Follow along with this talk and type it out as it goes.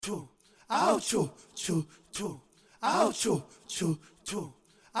two, out, two, two, two, out, two, two, two,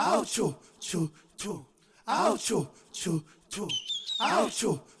 out, two, two, two, out, two, two, two, out,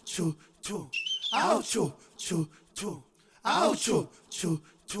 two, two, two, out, two, two, two, out, two, two,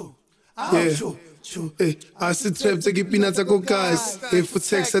 two, out, two. Hey, I sit trap take peanuts a guys. Hey, for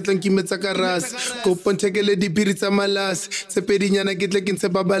sex at lanky metakaras. Go pontegele di pirita malas. Sepediana get like in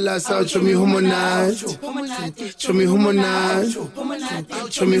Sebabalas. Out show me homonat. Show me homonat.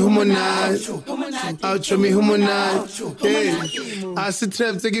 Show me homonat. Out show me homonat. Hey, I sit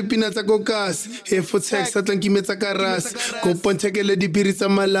trap take peanuts a guys. Hey, for sex at lanky metakaras. Go pontegele di pirita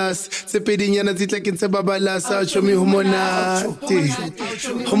malas. Sepediana get like in Sebabalas. Out show me homonat.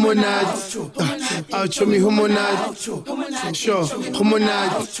 Homonat. Out show me homonat, sure,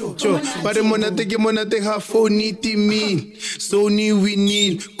 homonat, sure. But the monate have phony mean. So ni we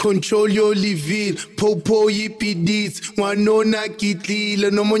need control your living. Popo yippee deeds. Wanona kitli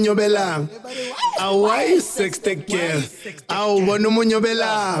le no monyo belang. Why you sex the girl? Wano monyo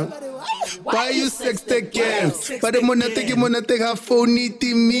belang. Why you sex the girl? But the monate have phony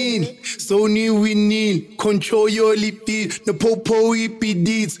mean. So ni we need control your living. The popo yippee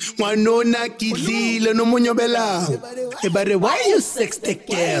deeds. Wanona kitli no monyo bella. Everybody, why you sex the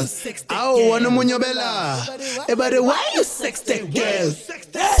girls? I want no monyo bella. Everybody, why you sex the girls?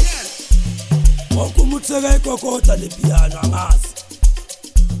 Okumutsega ikokota le piano amazi.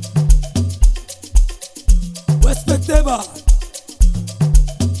 Respectable.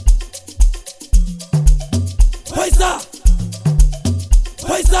 Paisa.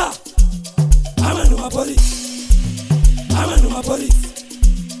 Paisa. Amanu ma police. Amanu ma police.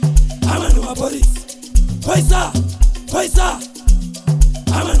 Amanu ma police. Paisa, Paisa,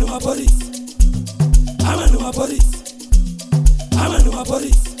 Amanu ma police, Amanu ma police, Amanu ma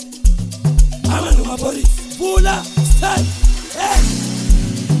police, Amanu ma police, Pula, stay, hey,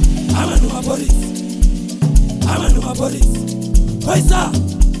 Amanu ma police, Amanu ma police, Paisa,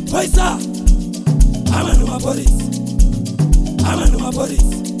 Paisa, Amanu ma police, Amanu ma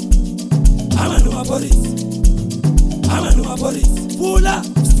police, Amanu ma police, Amanu ma police, Pula,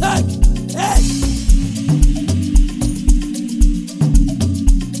 stay, hey.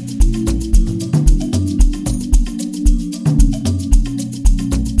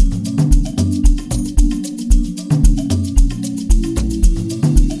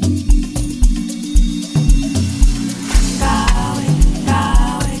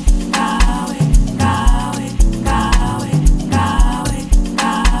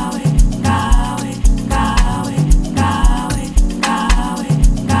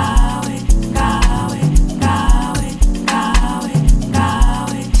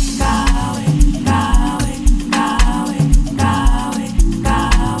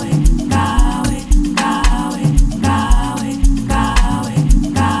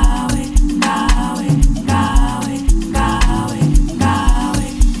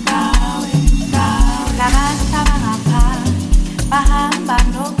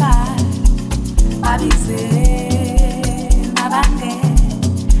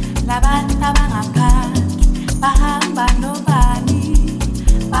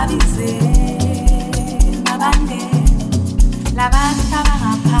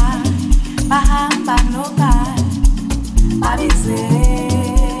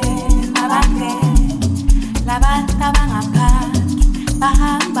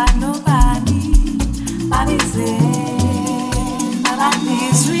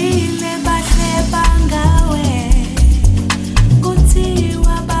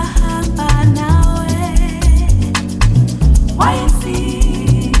 Kuthiwa bahamba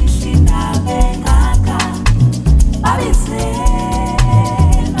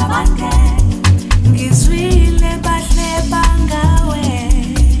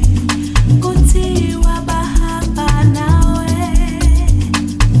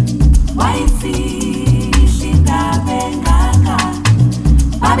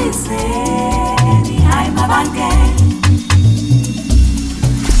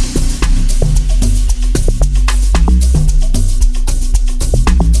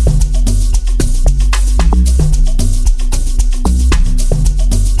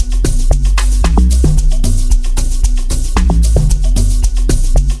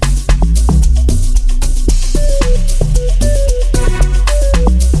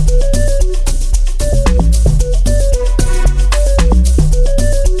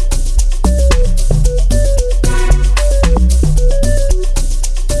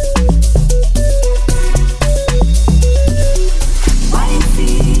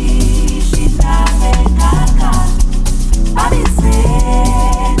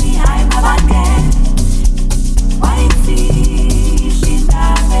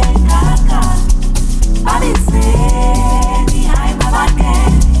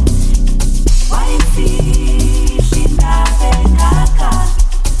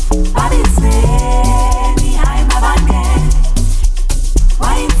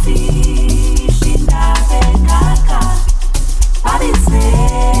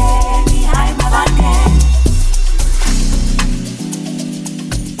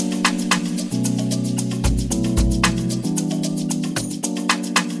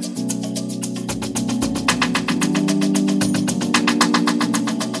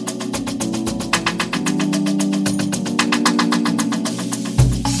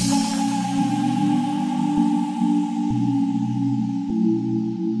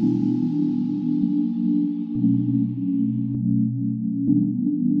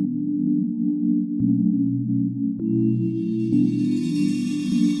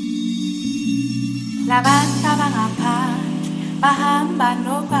labantu abangaphandle bahamba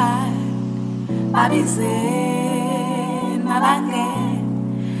nobani babizeni abangene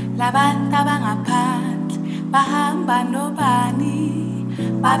labantu abangaphandle bahamba nobani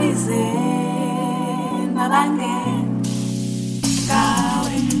babizeni abangene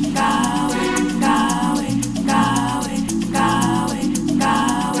gawe gawe gawe gawe gawe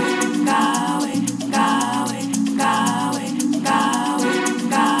gawe gawe gawe gawe gawe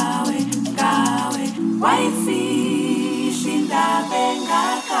gawe gawe wayifishi indaba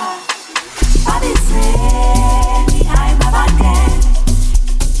engaka babizeni hayi mabangene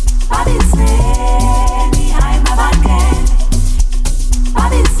babizeni hayi mabangene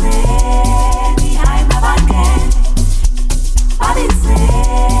babizeni hayi mabangene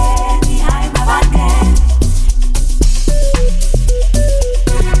babizeni hayi mabangene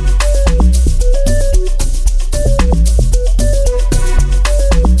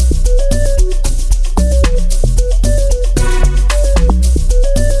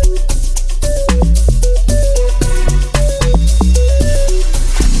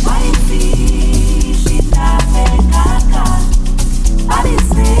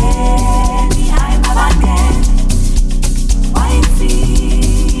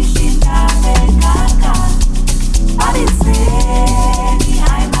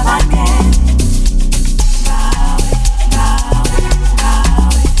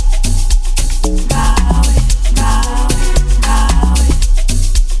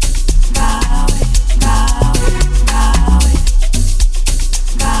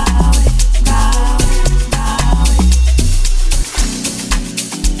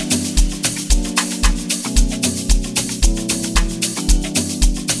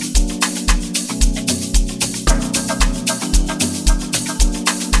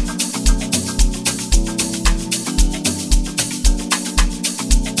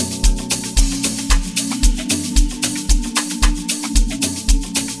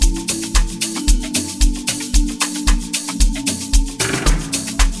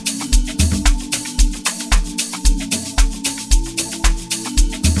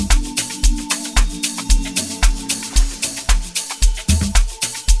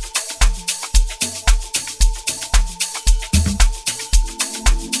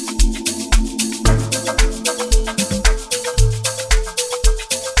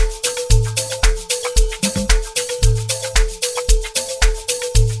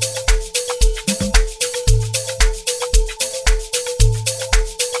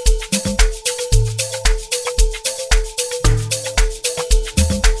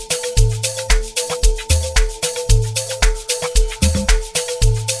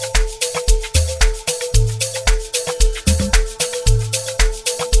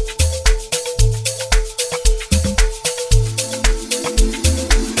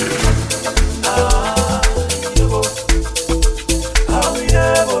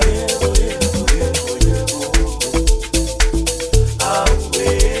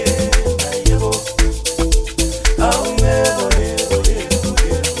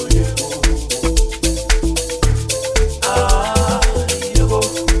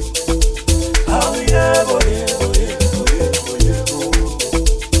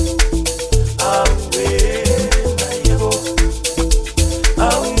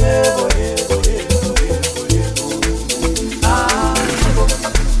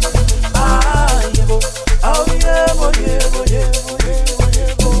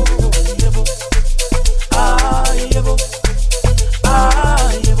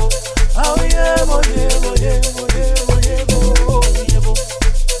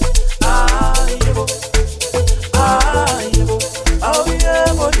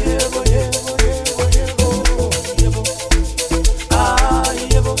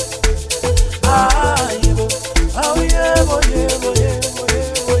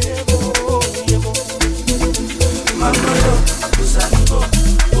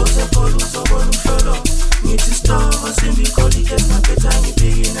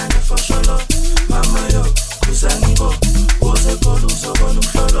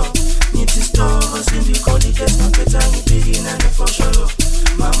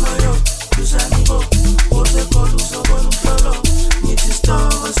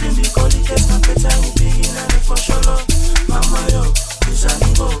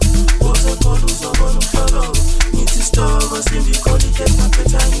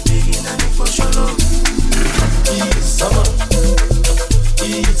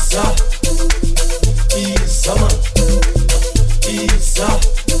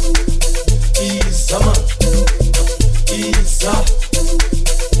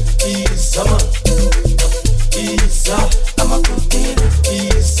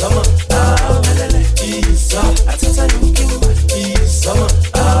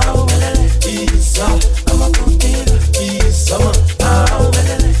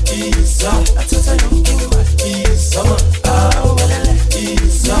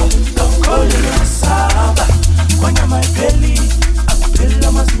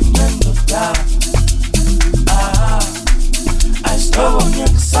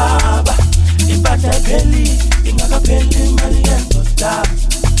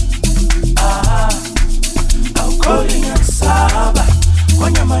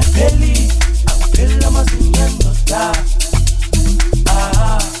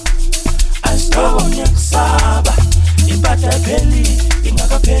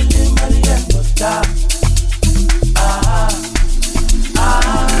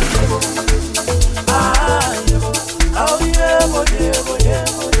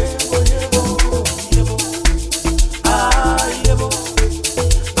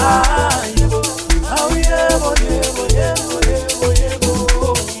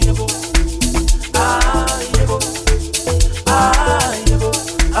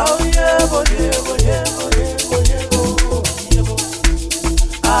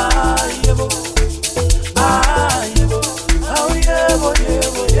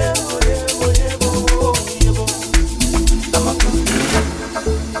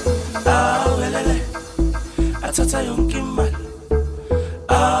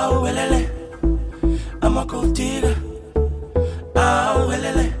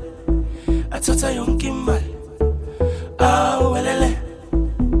athatha yonke imali. Welele,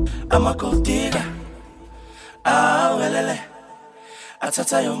 ama gold digger. Welele,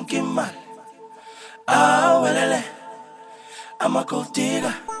 athatha yonke imali. Welele, ama gold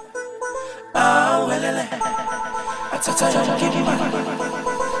digger. Welele, athatha yonke imali.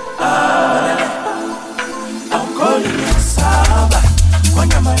 Welele, awukholi ngisaba,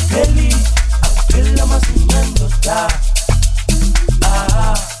 kwanyama ipheli, awuphela mazinyendo da.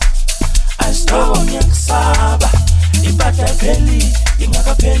 Ayisitoko ngiyakusaba, ibhada ipheli,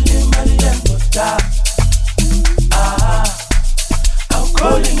 ingakapheli imali yendoda.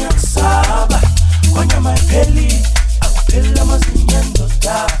 Awukholi ngiyakusaba, kwanyama ipheli, awuphela mazinyendo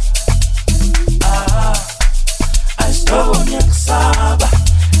da. Ayisitoko ngiyakusaba,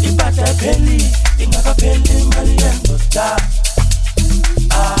 ibhada ipheli, ingakapheli imali yendoda.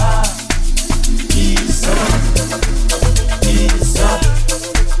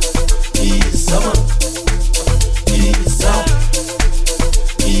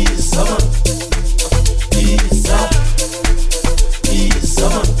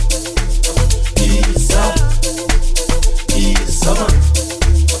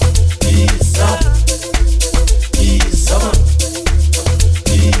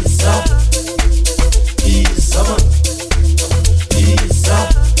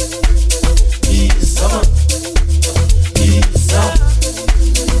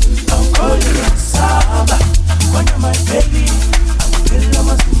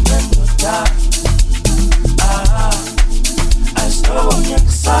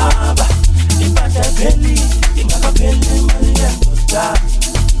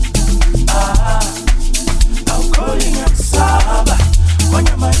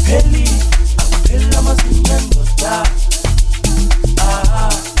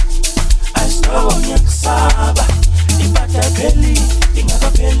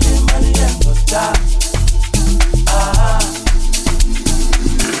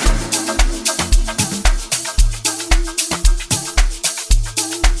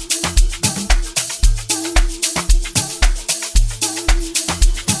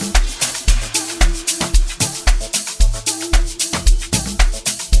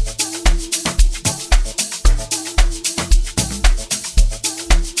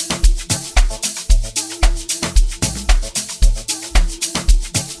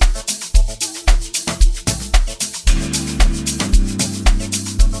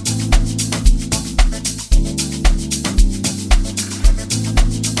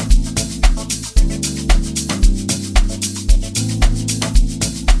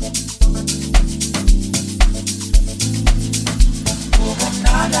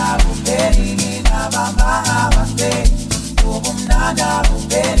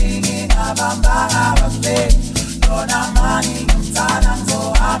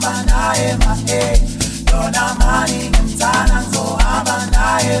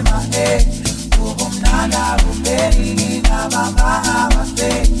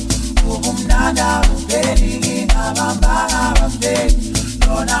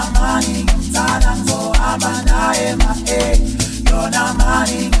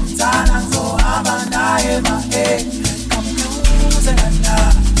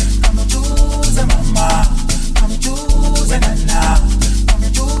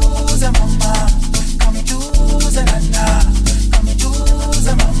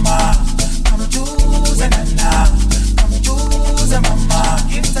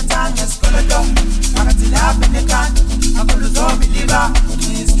 If the time is gonna go, I'm gonna tell you, I'm in the gun. I'm gonna go, believe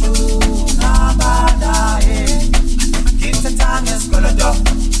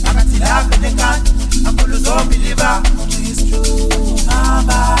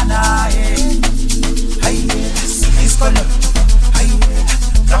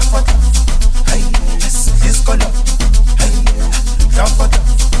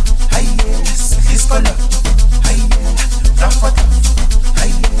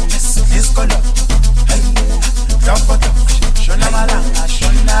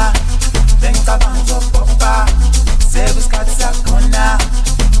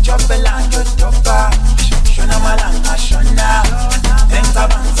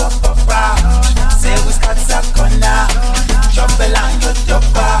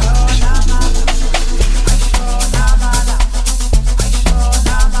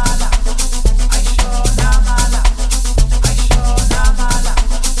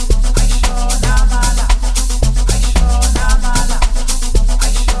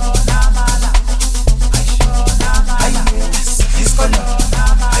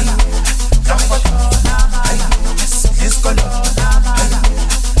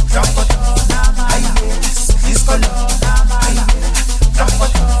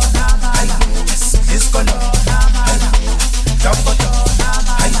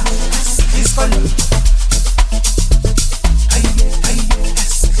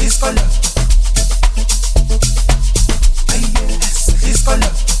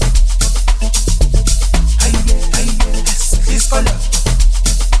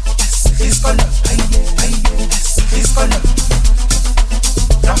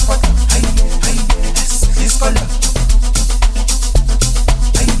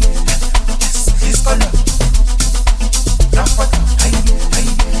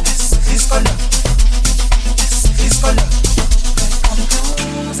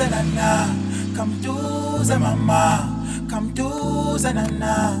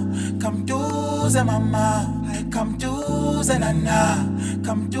Zenana, come to Zemama, come to Zenana,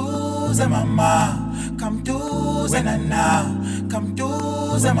 come to Zemama, come to Zenana, come to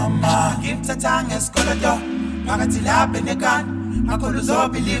Zemama. Give the tongue as color, Magatila Benegan,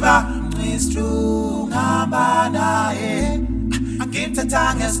 Makoluzo believer, it's true, Nabana, eh. Give the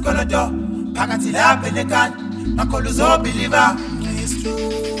tongue as color, Magatila Benegan, Makoluzo believer, it's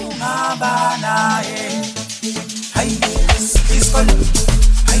true, Nabana, eh. Hey, this color,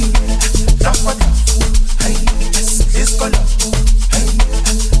 hey, drop for them. Hey, this color, hey,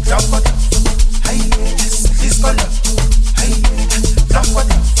 drop for them. Hey, this color, hey, drop for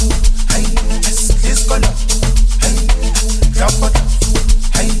them. Hey, this color, hey, drop for them.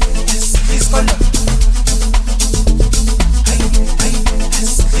 Hey, this color, hey,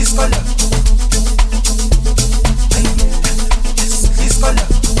 this color, hey, this color.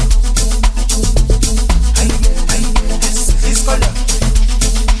 This color.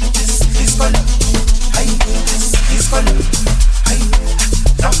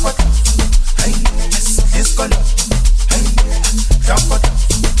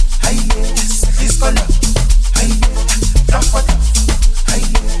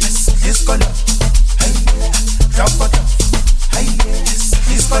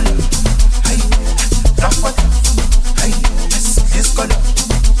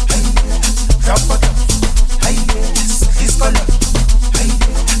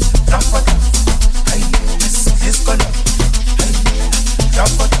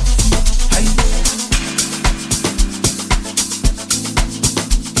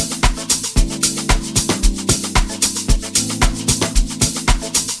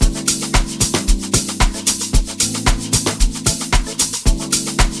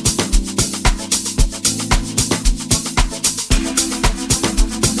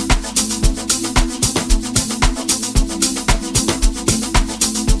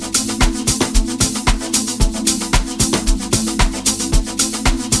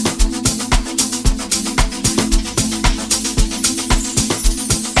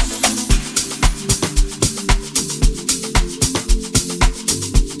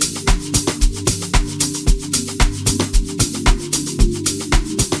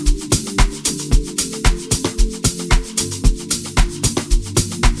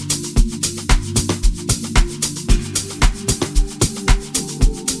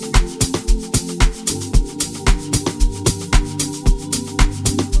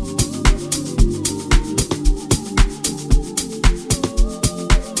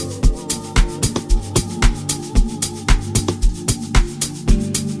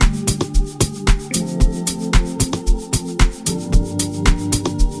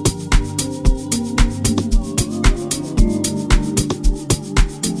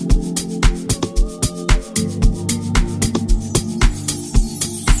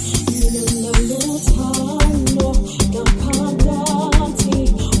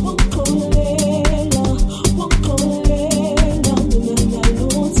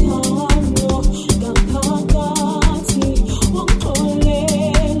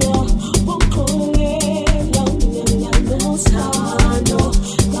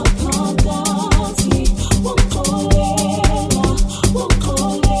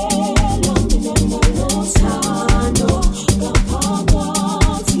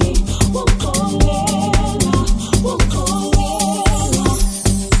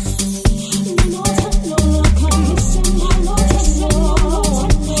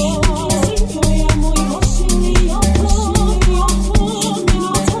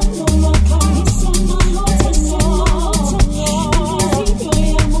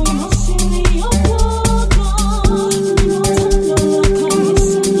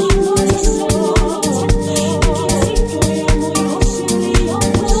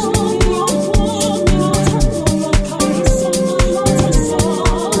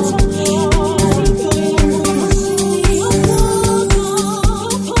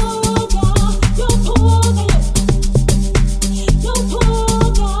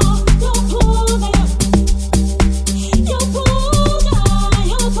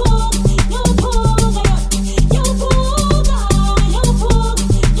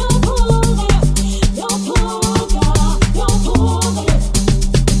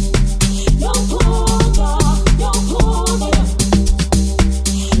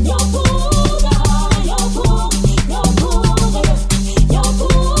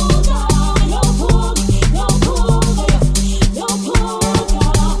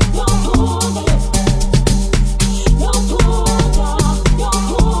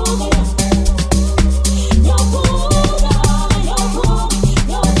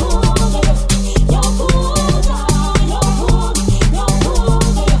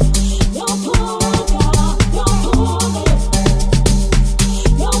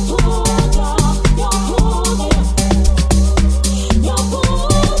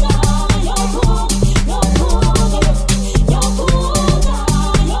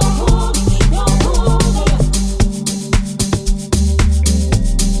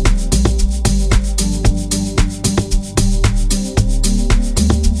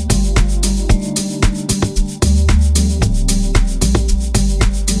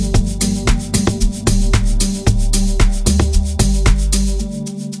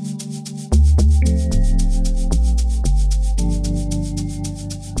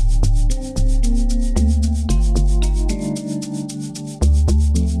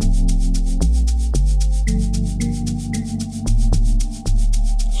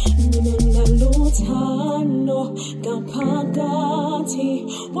 ngaphakathi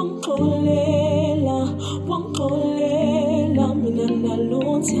wangixolela mina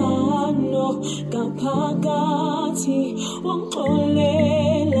nalothando ngaphakathi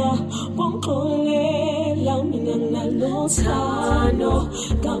wangixolela mina nalothando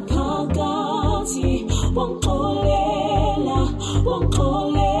ngaphakathi wangixolela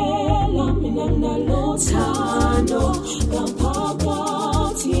mina nalothando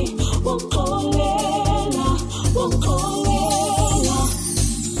ngaphakathi wangixolela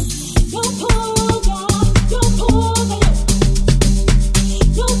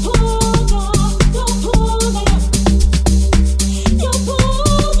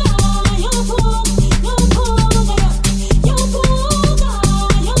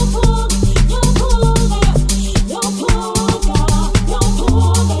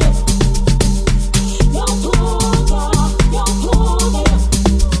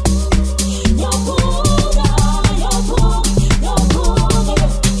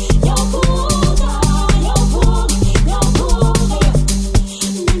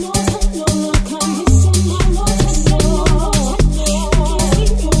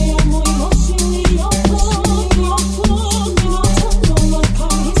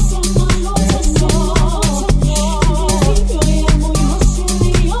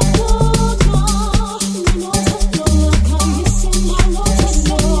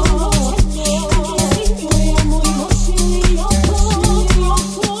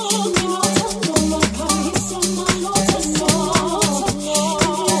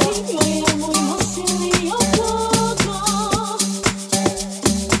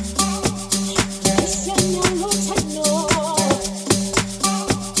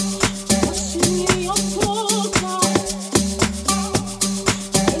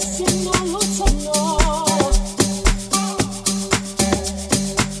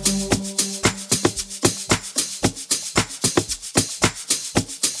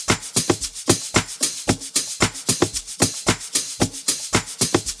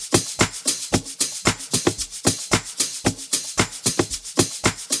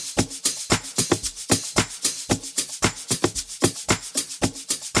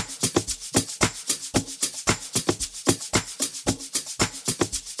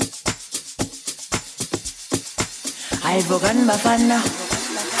Ayvogan bafana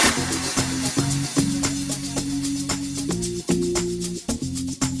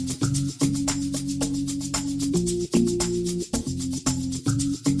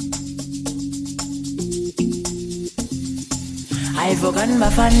Ayvogan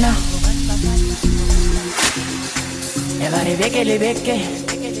bafana Evare beke le beke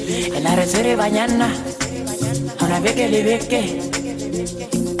la resere mañana Ahora beke le beke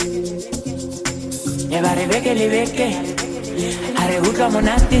Evare beke le beke Are utwa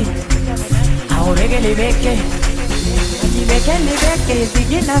monati Aho beke le beke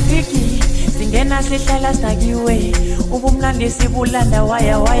Sigina fiki Singena sihlala stakiwe Ubumnandi sibulanda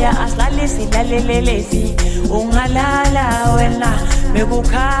waya Aslali silalelelezi Ungalala wena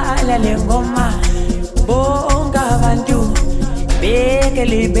Mekukhala lengoma Bonga bantu Beke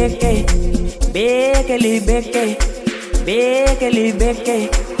le beke Beke le beke Beke le beke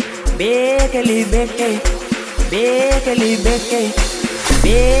Beke le beke Beke le beke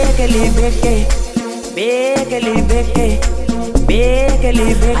Beke le beke Beke le beke Beke le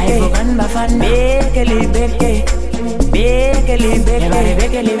beke Ayvogan bafana Beke le beke Beke le beke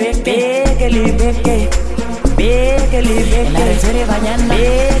Beke le beke Beke le beke Beke le beke La resere mañana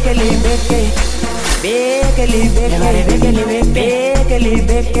Beke le beke Beke le beke Beke le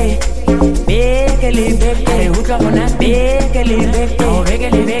beke Beke le beke Are utwa mona Beke le beke Aho beke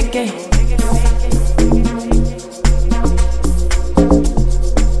le beke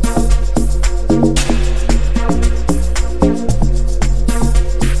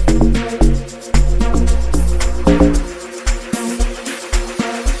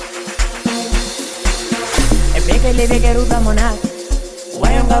Beke ruta mona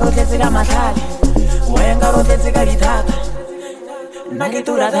Wayenga rotetse ka matlhale Wayenga rotetse ka dithata Nna ke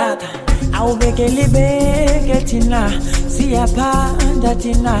tura thata Awu beke le beke thina Siyaphanda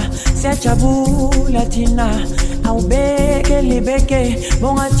thina Siyajabula thina Awu beke le beke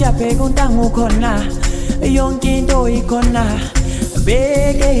Bongajape kuntangu khona Yonke into ikhona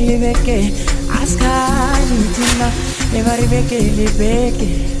Beke le beke Askali thina Every beke le beke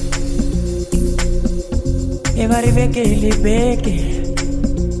Every beke le beke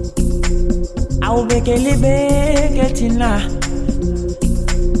Awu beke le beke thina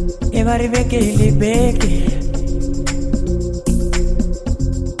Every beke le beke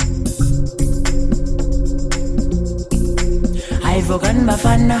Ayvogan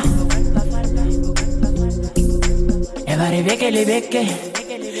bafana Llevaré beque le beque,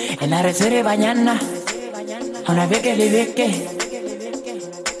 en la reserva mañana. Una beque le beque.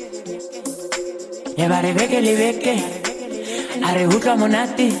 Llevaré beque le beque, a HloHlo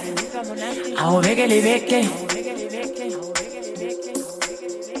monati. A beque le beque.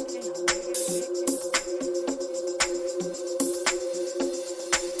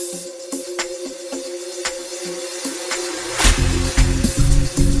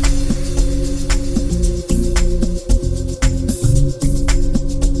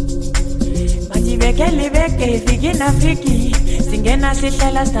 Kelibeke fikina fiki singena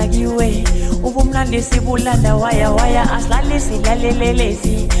sihlala stakiwe ubumnandi sibulanda waya aslali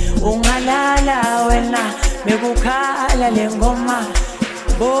silalelelezi ungalala wena mekukhala lengoma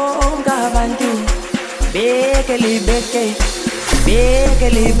bonga abantu bekelibeke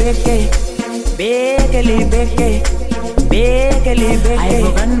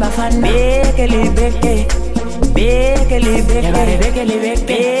ayibokan bafana bekelibeke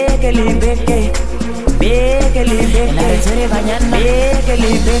la reserva mañana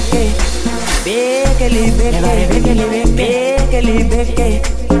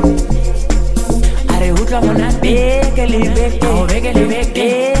a HloHlo monati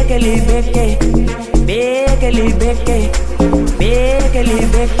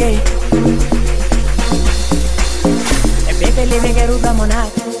Beke ruta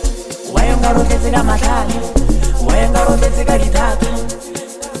monati wayangarote tsika mahlale wayangarote tsika ditata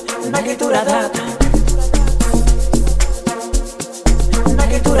nakitura data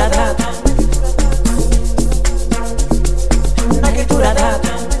nakitura data nakitura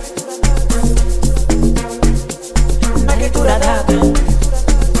data nakitura data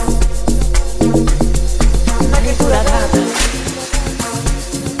nakitura data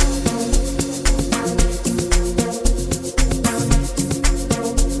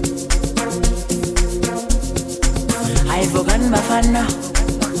Bogan bafana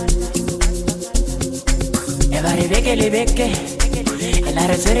Llevaré beque le beque en la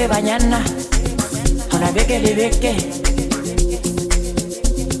reserva mañana Una beque le beque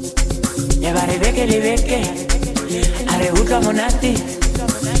Llevaré beque le beque a HloHlo monati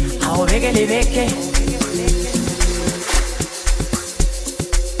A beque le beque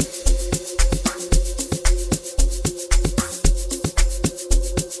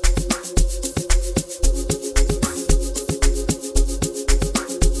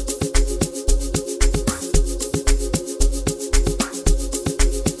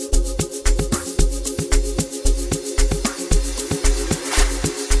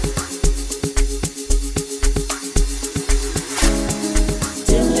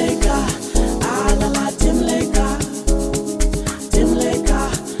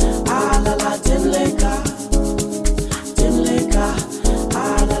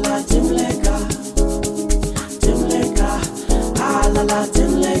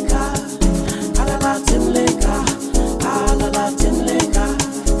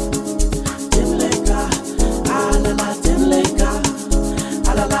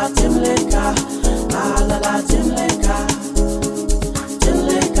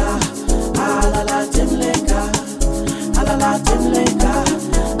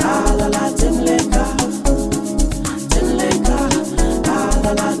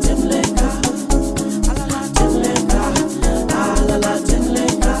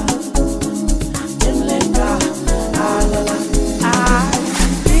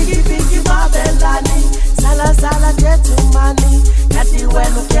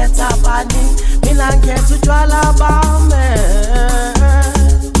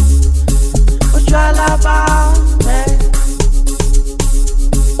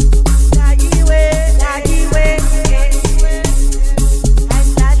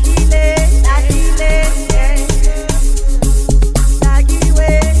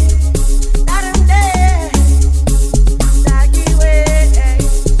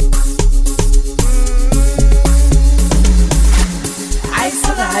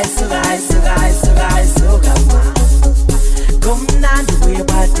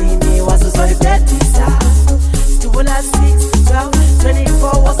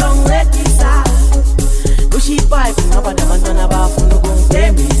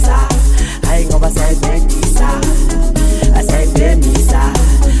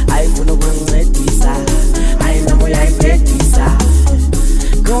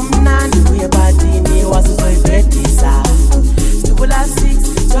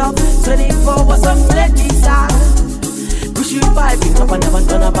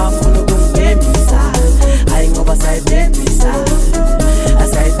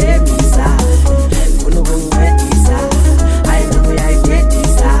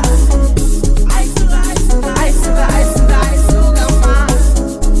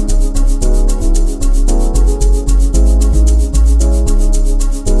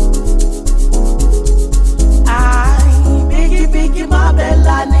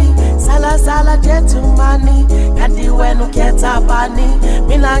njani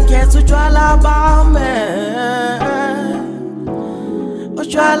mina ngekhetha utshwala bami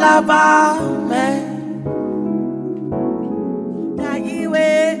utshwala bami dakiwe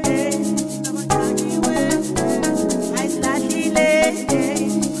ayilahlile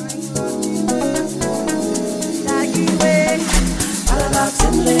dakiwe alala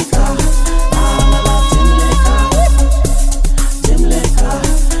timleka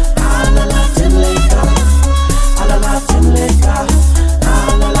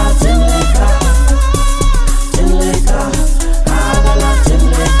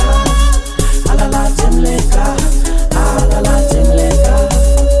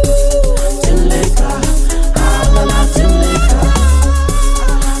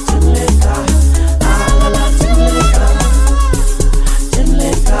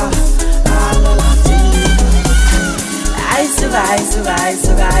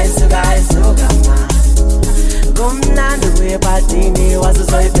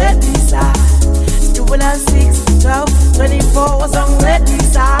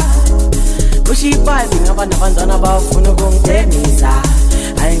abantwana bafuna ukungithenisa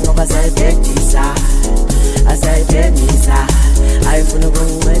hayi ngoba sayibhedisa asayibhedisa ayifuna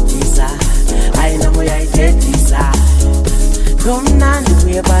ukungincedisa hayi noma uyayithethisa kumnandi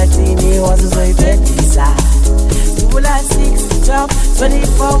kuye ebhatini wazuzoyibhedisa tubula 6 12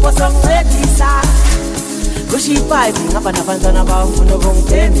 24 wasongicedisa kusho ipipe ngapha nabantwana bafuna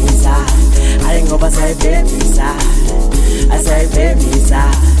ukungithenisa hayi ngoba sayibhedisa asayibhedisa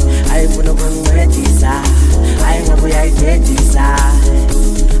ayifuna ukungincedisa hayi ngoba uyayithethisa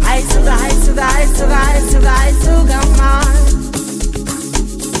ayisuka man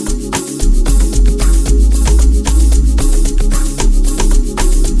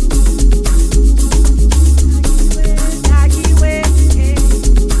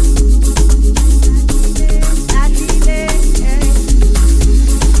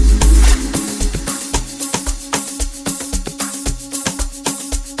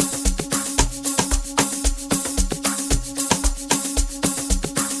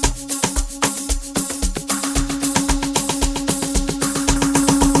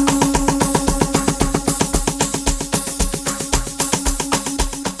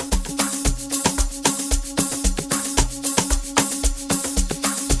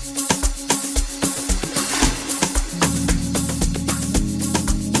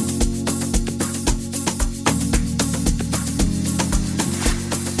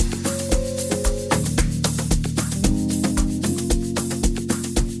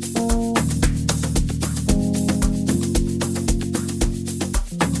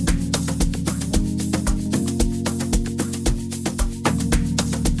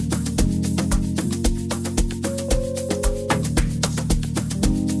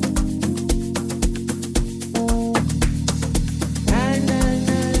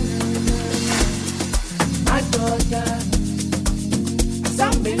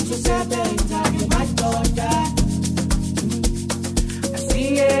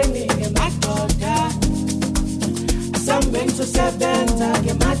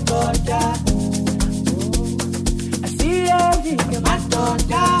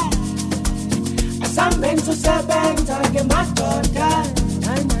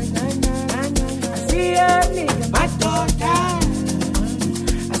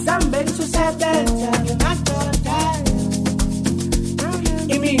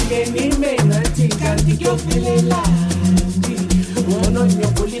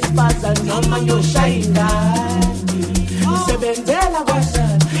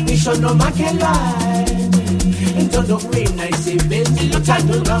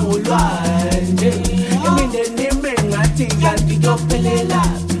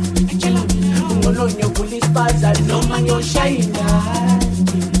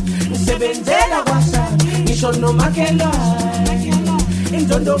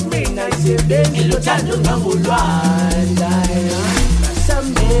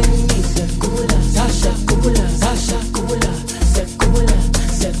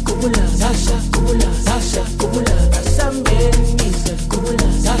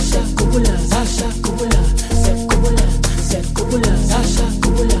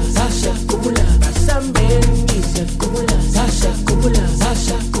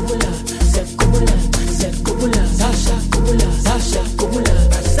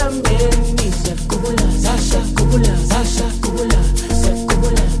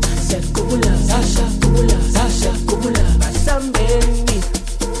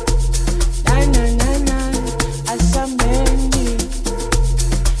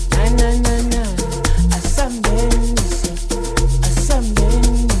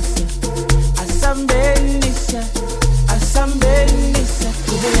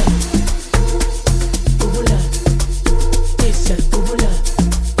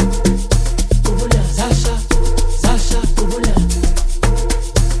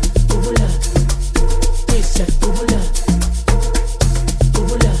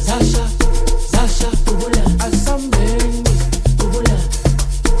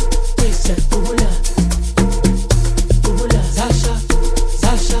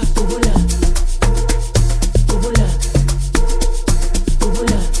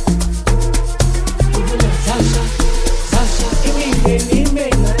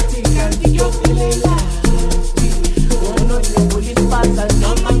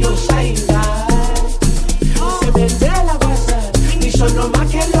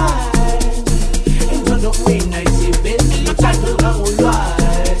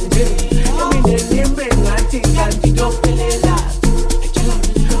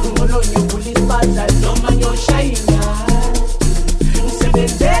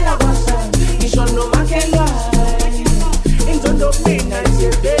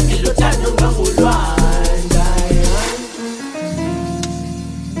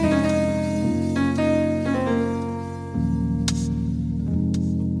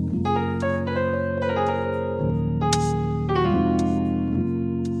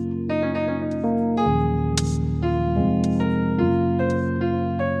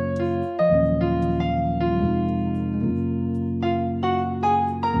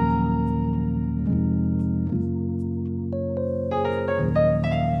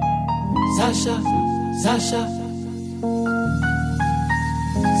Zasha, Zasha,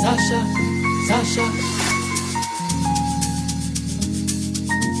 Zasha, Zasha.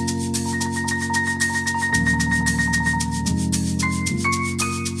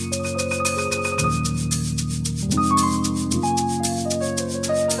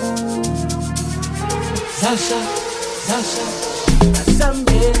 Zasha, Zasha,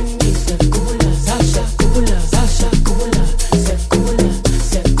 Asambeni, Sekula, Zasha, Kula, Zasha, Kula, Sekula,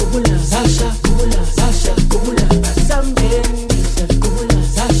 Sekula, Zasha, Kula, Zasha, Kula, Asambeni, Sekula,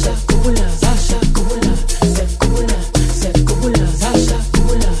 Zasha, Kula, Zasha, Kula, Sekula, Sekula, Zasha,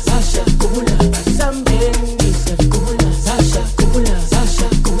 Kula, Zasha, Kula, Asambeni, Sekula, Zasha, Kula, Zasha,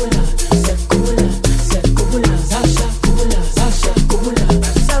 Kula, Sekula, Sekula, Zasha, Kula, Zasha, Kula,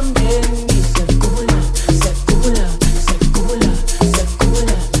 Asambeni, Sekula. Sekula, sekula, sekula,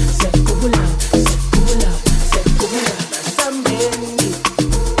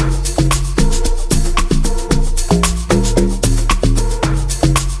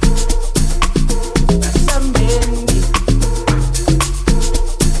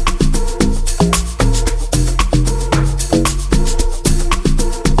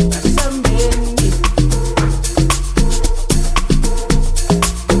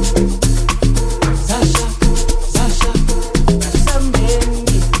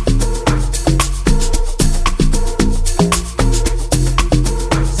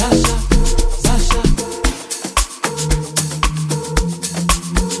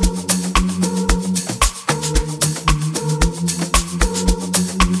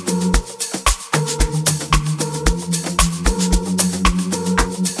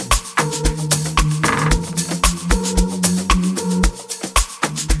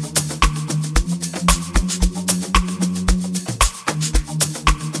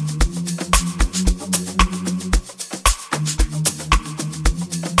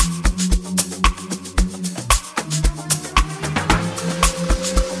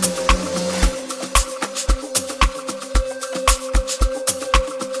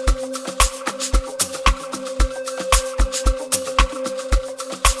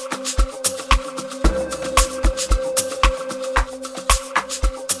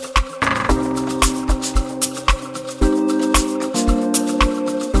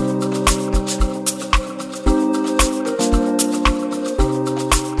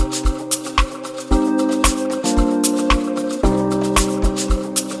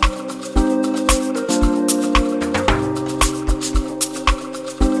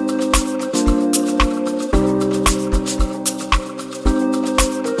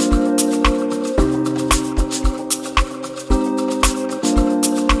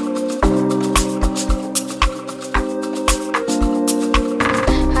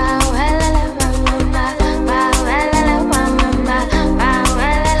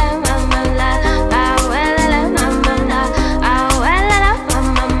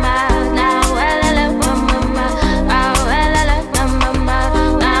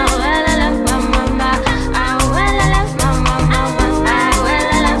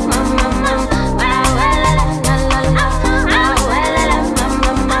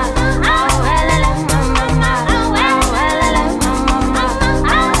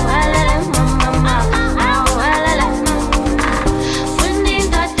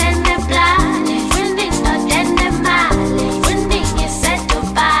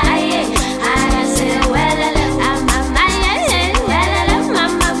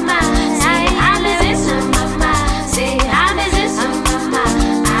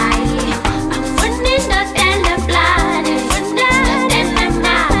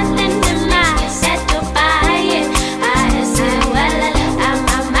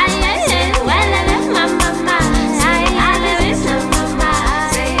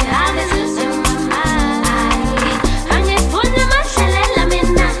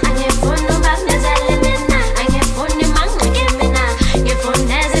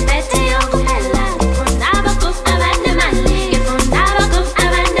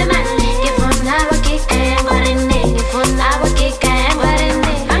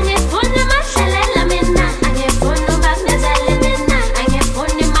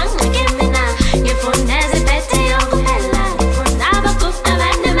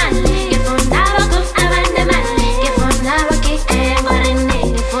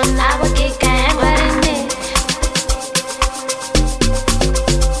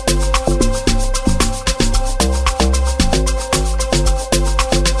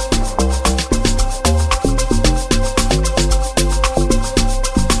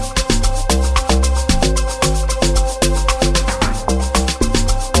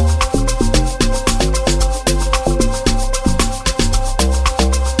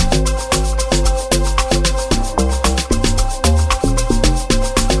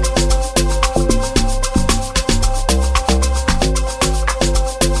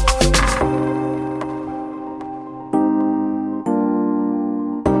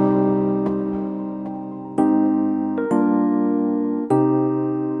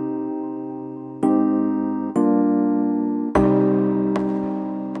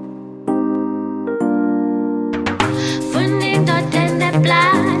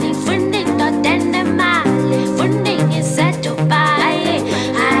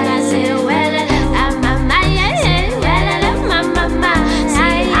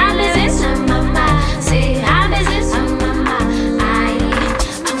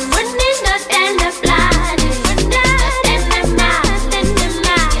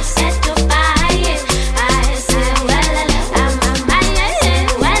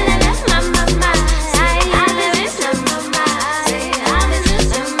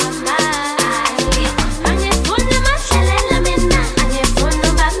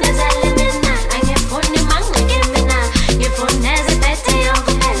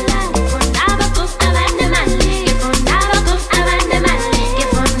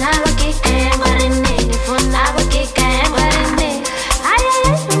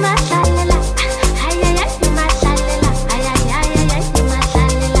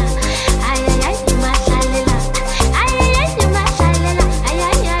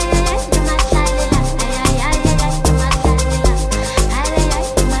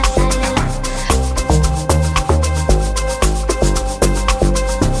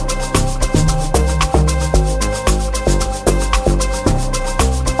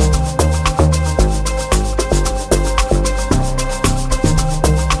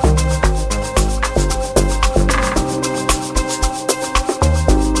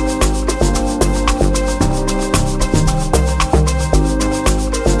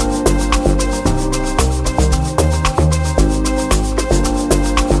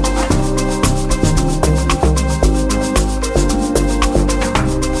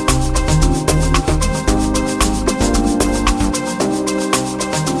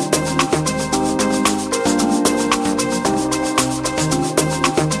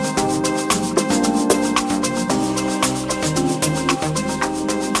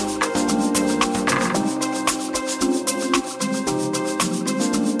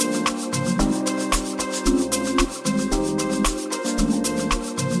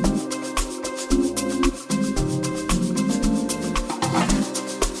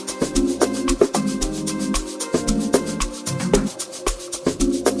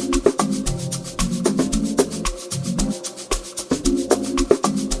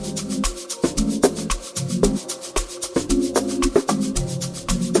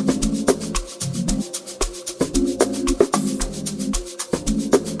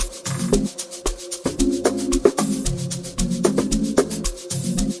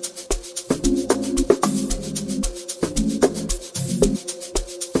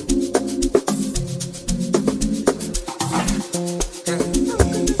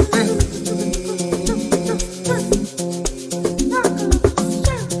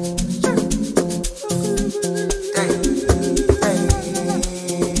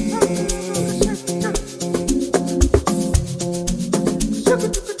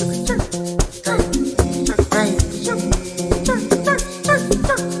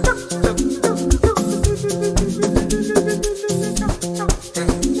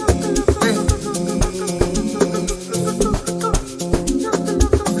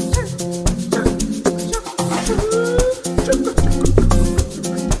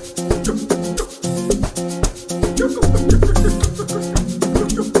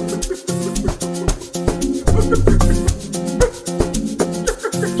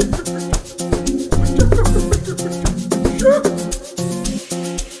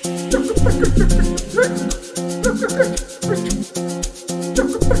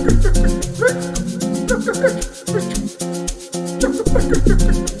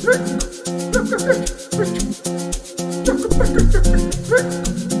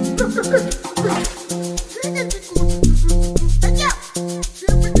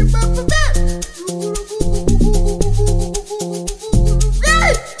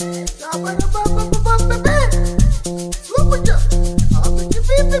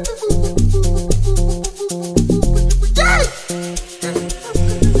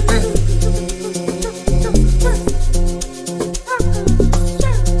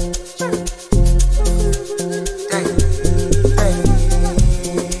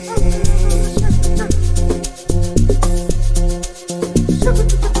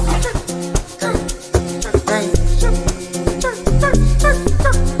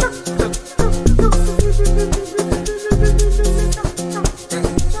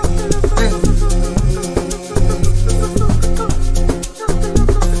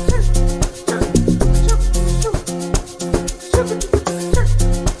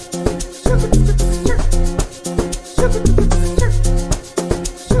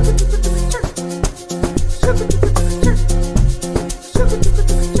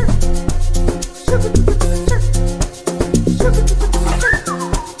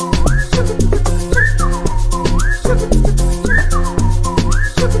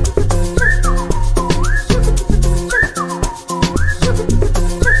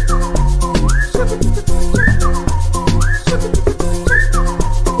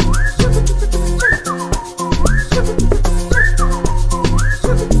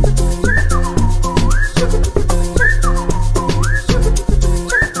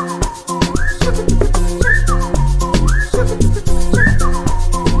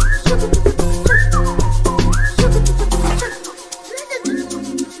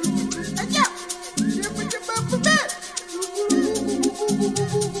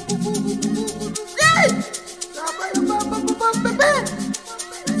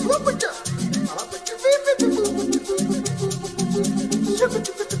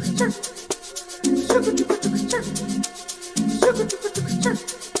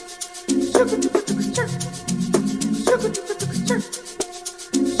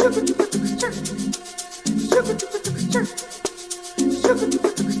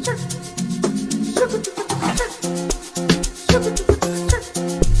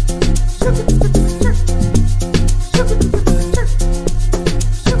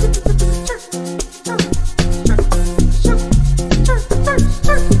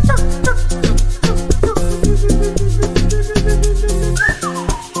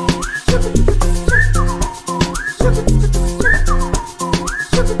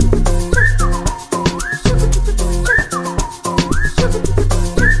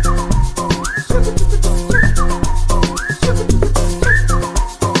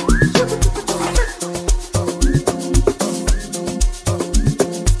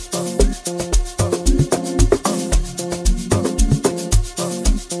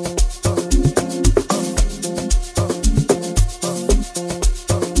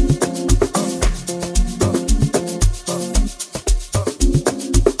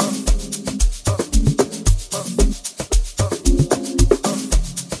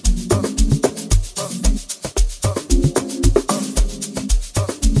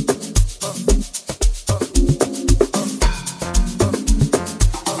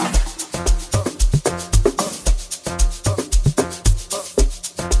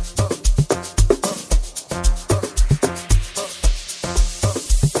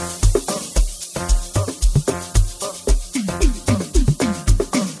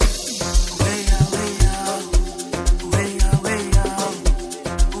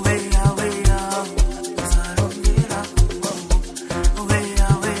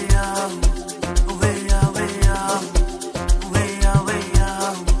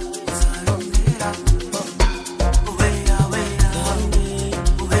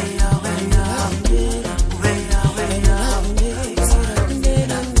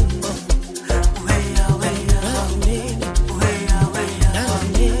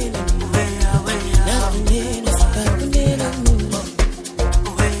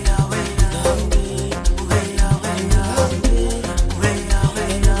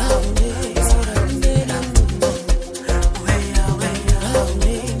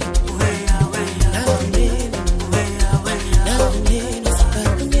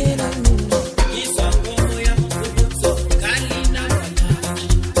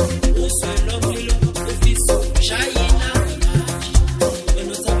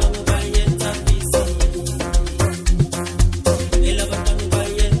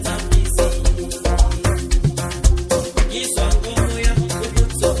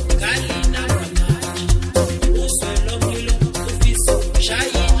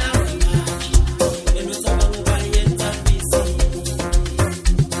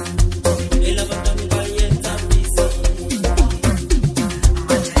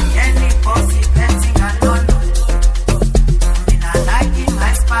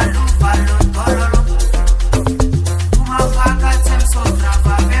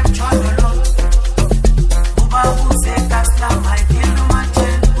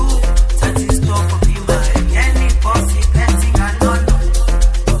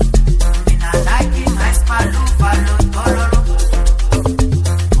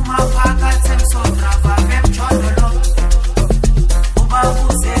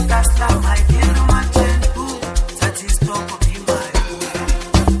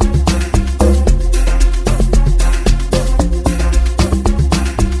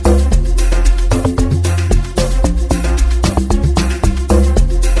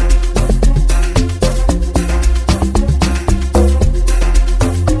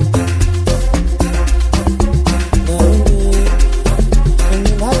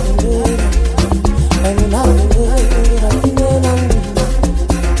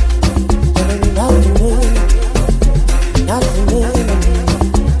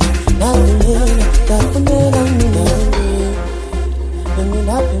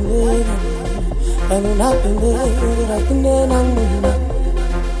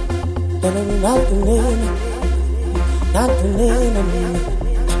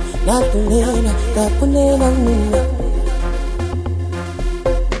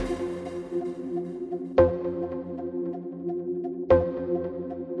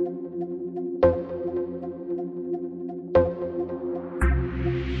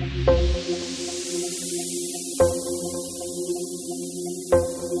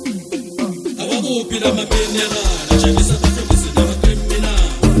 Abakuphi la mabeni yakala